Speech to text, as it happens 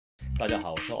大家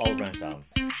好，我是 Oliver Branchow.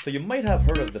 So you might have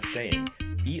heard of the saying,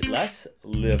 eat less,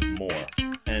 live more.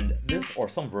 And this, or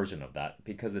some version of that,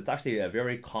 because it's actually a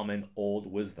very common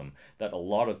old wisdom that a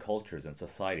lot of cultures and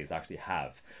societies actually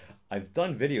have. I've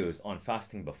done videos on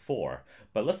fasting before,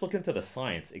 but let's look into the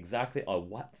science exactly on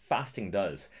what fasting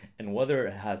does and whether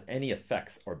it has any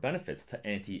effects or benefits to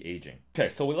anti-aging. Okay,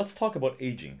 so let's talk about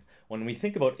aging. When we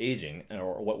think about aging,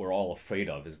 or what we're all afraid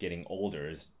of is getting older,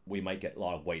 is we might get a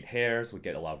lot of white hairs, we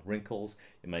get a lot of wrinkles,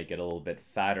 you might get a little bit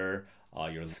fatter,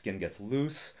 your skin gets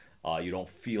loose, you don't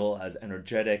feel as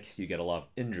energetic, you get a lot of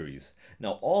injuries.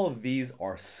 Now, all of these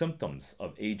are symptoms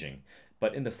of aging,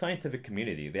 but in the scientific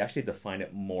community, they actually define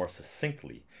it more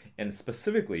succinctly. And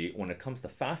specifically, when it comes to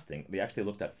fasting, they actually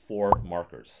looked at 4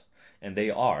 markers. And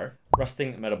they are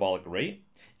resting metabolic rate,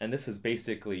 and this is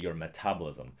basically your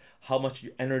metabolism. How much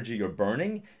energy you're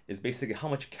burning is basically how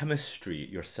much chemistry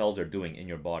your cells are doing in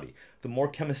your body. The more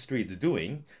chemistry it's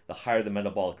doing, the higher the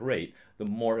metabolic rate, the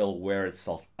more it'll wear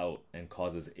itself out and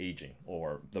causes aging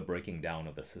or the breaking down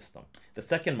of the system. The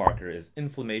second marker is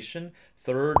inflammation.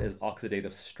 Third is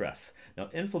oxidative stress. Now,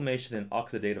 inflammation and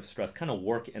oxidative stress kind of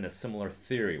work in a similar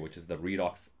theory, which is the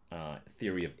redox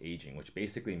theory of aging, which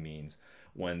basically means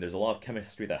when there's a lot of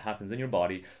chemistry that happens in your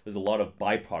body, there's a lot of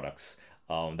byproducts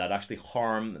that actually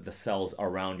harm the cells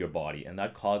around your body, and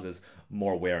that causes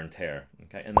more wear and tear.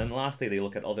 Okay, and then lastly, they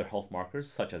look at other health markers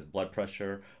such as blood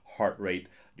pressure, heart rate,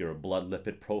 your blood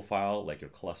lipid profile, like your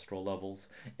cholesterol levels,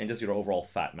 and just your overall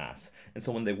fat mass. And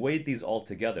so when they weigh these all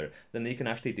together, then they can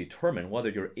actually determine whether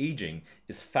your aging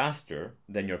is faster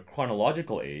than your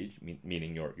chronological age,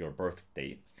 meaning your birth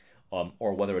date,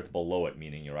 or whether it's below it,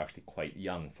 meaning you're actually quite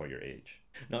young for your age.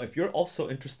 Now, if you're also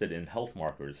interested in health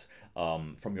markers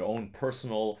from your own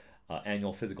personal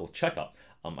annual physical checkup,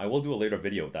 I will do a later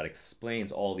video that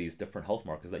explains all these different health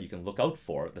markers that you can look out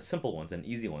for, the simple ones and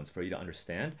easy ones for you to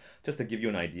understand, just to give you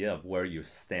an idea of where you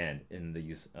stand in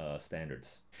these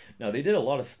standards. Now, they did a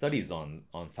lot of studies on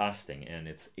fasting and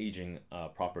its aging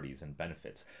properties and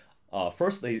benefits.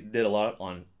 First, they did a lot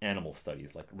on animal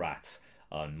studies like rats,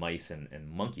 mice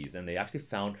and monkeys, and they actually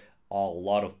found a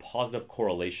lot of positive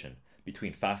correlation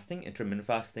between fasting, intermittent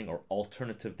fasting, or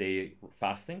alternative day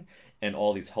fasting, and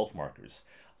all these health markers.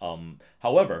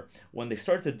 However, when they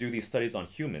started to do these studies on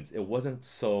humans, it wasn't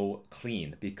so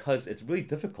clean because it's really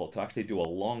difficult to actually do a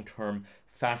long-term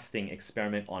fasting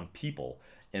experiment on people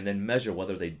and then measure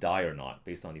whether they die or not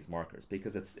based on these markers,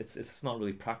 because it's not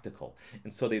really practical.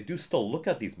 And so they do still look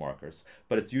at these markers,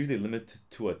 but it's usually limited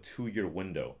to a 2-year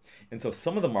window. And so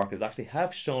some of the markers actually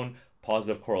have shown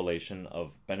positive correlation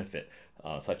of benefit,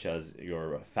 such as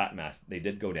your fat mass. They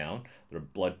did go down, their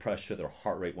blood pressure, their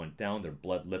heart rate went down, their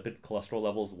blood lipid cholesterol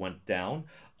levels went down,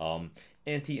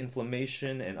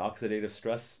 anti-inflammation and oxidative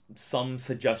stress, some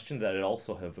suggestion that it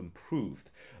also have improved.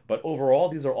 But overall,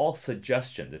 these are all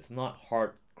suggestions. It's not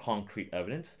hard, concrete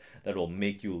evidence that will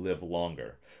make you live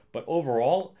longer. But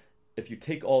overall, if you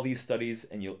take all these studies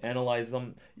and you analyze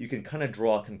them, you can kind of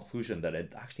draw a conclusion that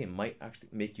it actually might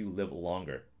make you live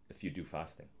longer if you do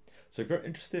fasting. So if you're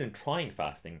interested in trying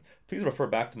fasting, please refer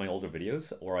back to my older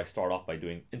videos where I start off by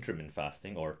doing intermittent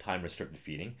fasting or time-restricted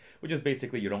feeding, which is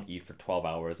basically you don't eat for 12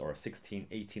 hours or a 16,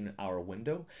 18-hour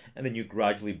window, and then you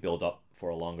gradually build up for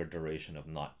a longer duration of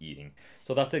not eating.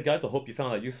 So that's it, guys. I hope you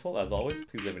found that useful. As always,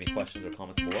 please leave any questions or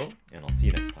comments below, and I'll see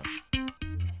you next time.